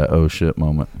 or that oh shit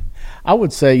moment? I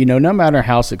would say, no matter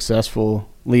how successful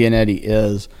Leonetti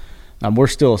is, we're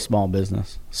still a small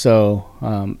business. So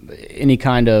any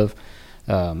kind of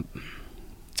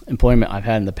employment I've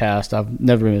had in the past, I've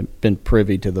never been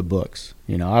privy to the books.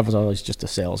 I was always just a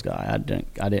sales guy.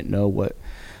 I didn't know what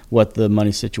the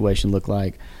money situation looked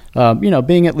like.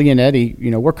 Being at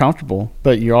Leonetti, we're comfortable,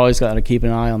 but you're always got to keep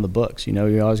an eye on the books.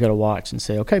 You always got to watch and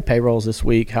say, okay, payroll's this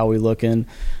week. How we looking?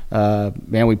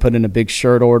 We put in a big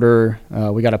shirt order.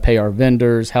 We got to pay our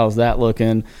vendors. How's that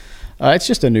looking? It's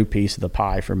just a new piece of the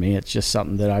pie for me. It's just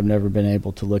something that I've never been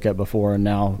able to look at before, and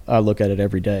now I look at it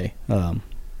every day.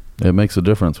 It makes a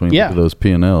difference when you look at those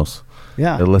P&Ls.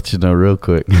 Yeah. It lets you know real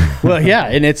quick. Well, yeah,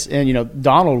 and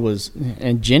Donald was,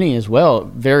 and Jenni as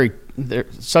well, they're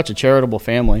such a charitable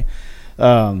family.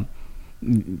 The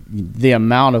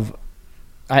amount of,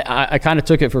 I kind of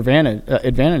took it for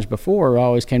advantage before. I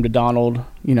always came to Donald,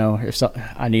 if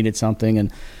I needed something,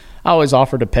 and I always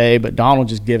offered to pay, but Donald would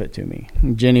just give it to me.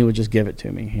 Jenni would just give it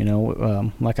to me.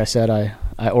 Like I said,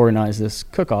 I organized this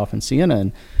cook-off in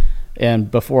Siena,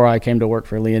 and before I came to work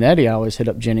for Leonetti, I always hit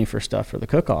up Jenni for stuff for the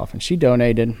cook-off, and she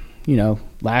donated,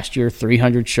 last year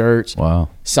 300 shirts, wow,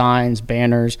 signs,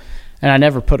 banners, and I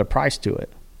never put a price to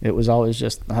it. It was always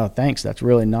just, oh, thanks, that's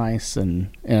really nice, and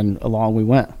along we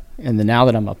went. And then now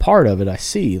that I'm a part of it, I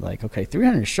see, like, okay,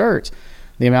 300 shirts,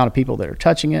 the amount of people that are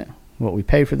touching it, what we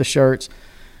pay for the shirts,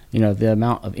 the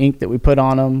amount of ink that we put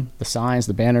on them, the signs,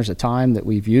 the banners, the time that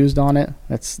we've used on it.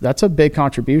 That's a big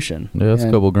contribution. Yeah, that's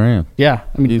a couple grand. Yeah,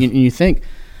 I mean, you think,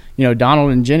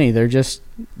 Donald and Jenni, they're just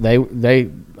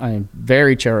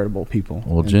very charitable people.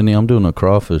 Well, Jenni, I'm doing a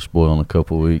crawfish boil in a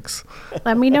couple weeks.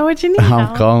 Let me know what you need.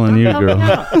 I'm calling you, girl.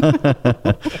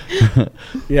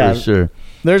 Yeah, for sure.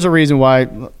 There's a reason why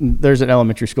there's an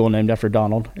elementary school named after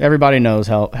Donald. Everybody knows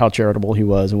how charitable he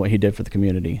was and what he did for the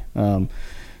community.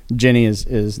 Jenni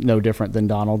is no different than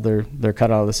Donald. They're cut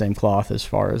out of the same cloth as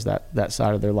far as that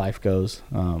side of their life goes.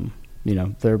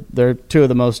 They're two of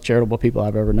the most charitable people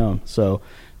I've ever known. So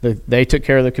they took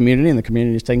care of the community, and the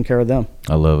community is taking care of them.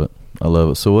 I love it.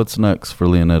 So what's next for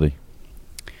Leonetti?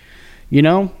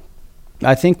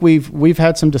 I think we've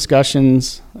had some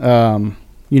discussions. Once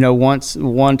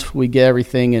we get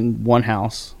everything in one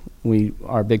house,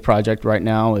 our big project right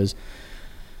now is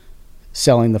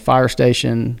selling the fire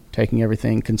station, taking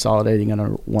everything, consolidating under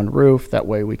one roof. That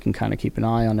way we can kind of keep an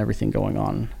eye on everything going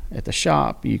on at the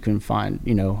shop. You can find,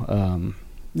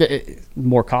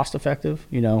 more cost effective.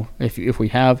 If we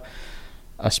have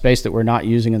a space that we're not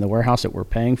using in the warehouse that we're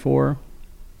paying for,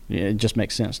 it just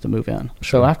makes sense to move in.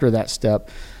 Sure. So after that step,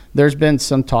 there's been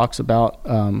some talks about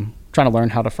trying to learn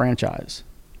how to franchise.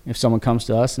 If someone comes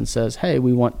to us and says, hey,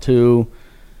 we want to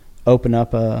open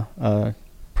up a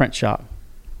print shop,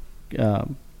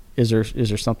 is there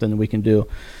something that we can do?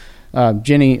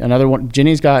 Jenni, another one,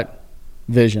 Jenni's got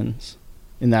visions,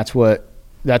 and that's what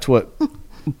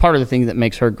part of the thing that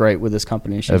makes her great with this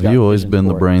company. Have you always been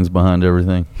the brains behind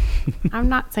everything? I'm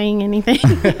not saying anything.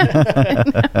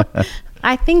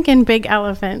 I think in big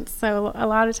elephants. So a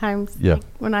lot of times like,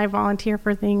 when I volunteer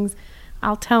for things,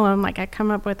 I'll tell them, like, I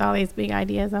come up with all these big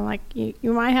ideas. I'm like,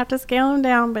 you might have to scale them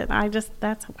down, but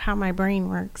that's how my brain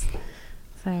works.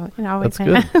 So it always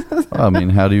that's good. Well, I mean,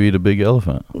 how do you eat a big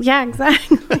elephant? Yeah,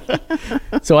 exactly.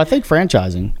 So I think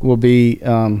franchising will be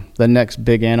the next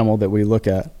big animal that we look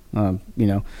at.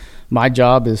 My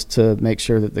job is to make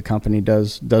sure that the company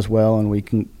does well, and we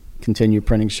can continue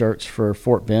printing shirts for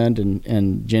Fort Bend.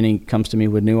 And Jenni comes to me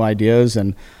with new ideas,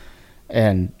 and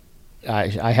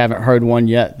I haven't heard one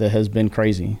yet that has been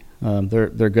crazy.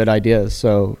 They're good ideas.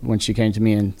 So when she came to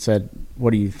me and said, "What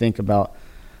do you think about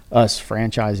us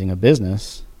franchising a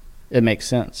business?" It makes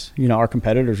sense. Our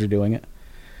competitors are doing it.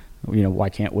 Why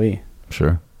can't we?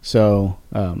 Sure. So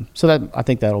that I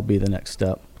think that'll be the next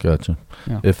step. Gotcha.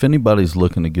 Yeah. If anybody's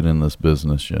looking to get in this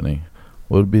business, Jenni,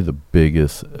 what would be the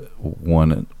biggest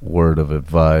one word of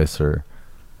advice or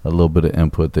a little bit of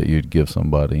input that you'd give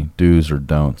somebody? Do's or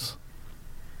don'ts?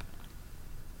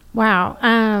 Wow.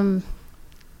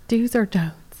 Do's or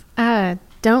don'ts?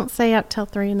 Don't stay up till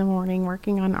 3 a.m.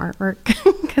 working on artwork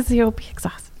because you'll be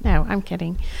exhausted. No, I'm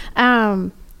kidding.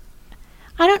 I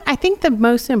think the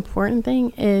most important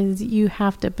thing is you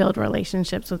have to build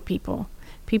relationships with people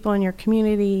in your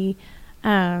community,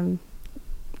 all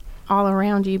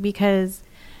around you, because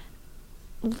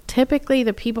typically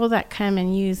the people that come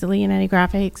and use Leonetti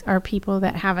Graphics are people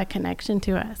that have a connection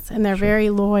to us, and they're very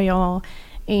loyal.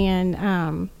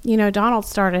 And, Donald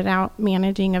started out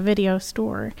managing a video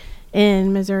store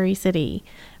in Missouri City,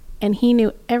 and he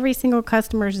knew every single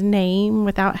customer's name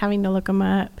without having to look them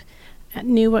up,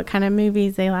 knew what kind of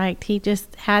movies they liked. He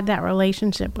just had that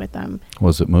relationship with them.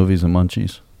 Was it Movies and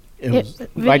Munchies? It was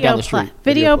right down the street.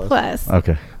 Video Plus.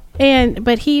 Okay.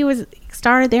 But he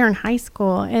started there in high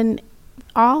school, and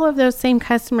all of those same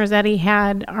customers that he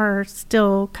had are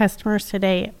still customers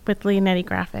today with Leonetti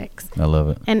Graphics. I love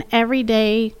it. And every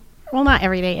day, well, not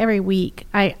every day, every week,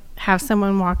 I have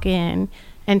someone walk in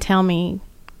and tell me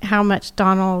how much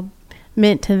Donald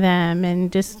meant to them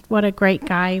and just what a great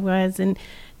guy he was. And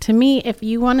to me, if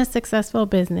you want a successful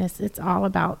business, it's all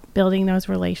about building those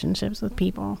relationships with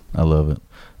people. I love it.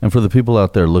 And for the people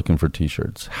out there looking for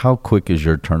T-shirts, how quick is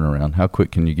your turnaround? How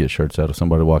quick can you get shirts out? If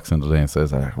somebody walks in today and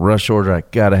says, I rush order, I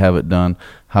got to have it done,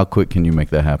 how quick can you make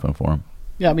that happen for them?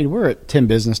 Yeah, I mean, we're at 10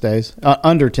 business days,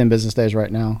 under 10 business days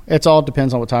right now. It all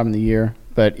depends on what time of the year,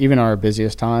 but even our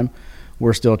busiest time,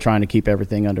 we're still trying to keep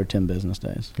everything under 10 business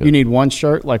days. Good. You need one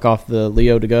shirt, like off the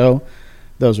Leo to go,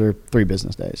 those are 3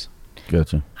 business days.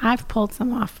 Gotcha. I've pulled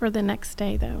some off for the next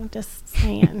day, though. Just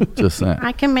saying. Just saying.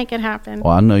 I can make it happen.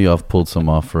 Well, I know y'all pulled some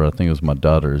off for, I think it was my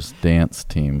daughter's dance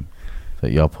team,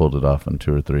 that y'all pulled it off in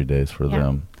 2 or 3 days for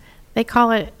them. They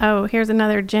call it, here's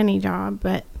another Jenni job,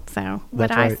 but so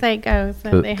what I say goes.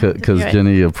 Because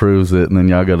Jenni approves it, and then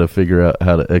y'all got to figure out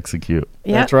how to execute.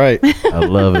 Yep. That's right. I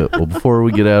love it. Well, before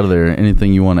we get out of there,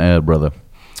 anything you want to add, brother?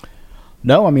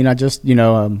 No, I mean, I just,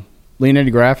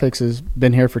 Leonetti Graphics has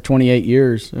been here for 28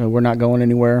 years. We're not going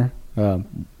anywhere.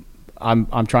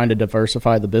 I'm trying to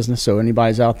diversify the business. So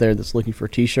anybody's out there that's looking for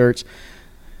T-shirts,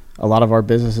 a lot of our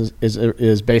business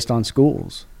is based on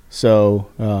schools. So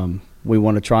we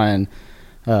want to try and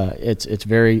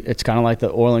it's kind of like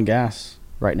the oil and gas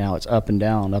right now. It's up and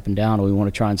down, up and down. And we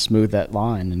want to try and smooth that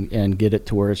line and get it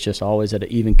to where it's just always at an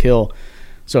even kill.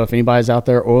 So if anybody's out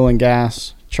there, oil and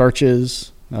gas,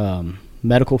 churches,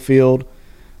 medical field,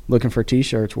 looking for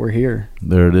T-shirts, we're here.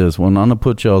 There it is. Well, I'm going to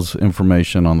put y'all's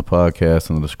information on the podcast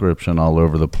and the description all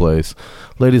over the place.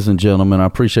 Ladies and gentlemen, I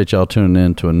appreciate y'all tuning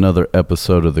in to another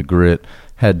episode of The Grit.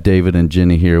 Had David and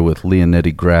Jenni here with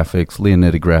Leonetti Graphics,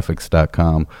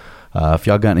 leonettigraphics.com. If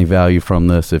y'all got any value from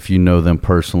this, if you know them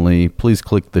personally, please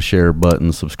click the share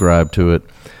button, subscribe to it,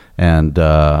 and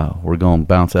we're going to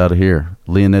bounce out of here.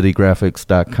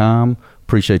 leonettigraphics.com.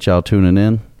 Appreciate y'all tuning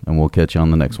in, and we'll catch you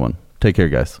on the next one. Take care,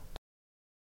 guys.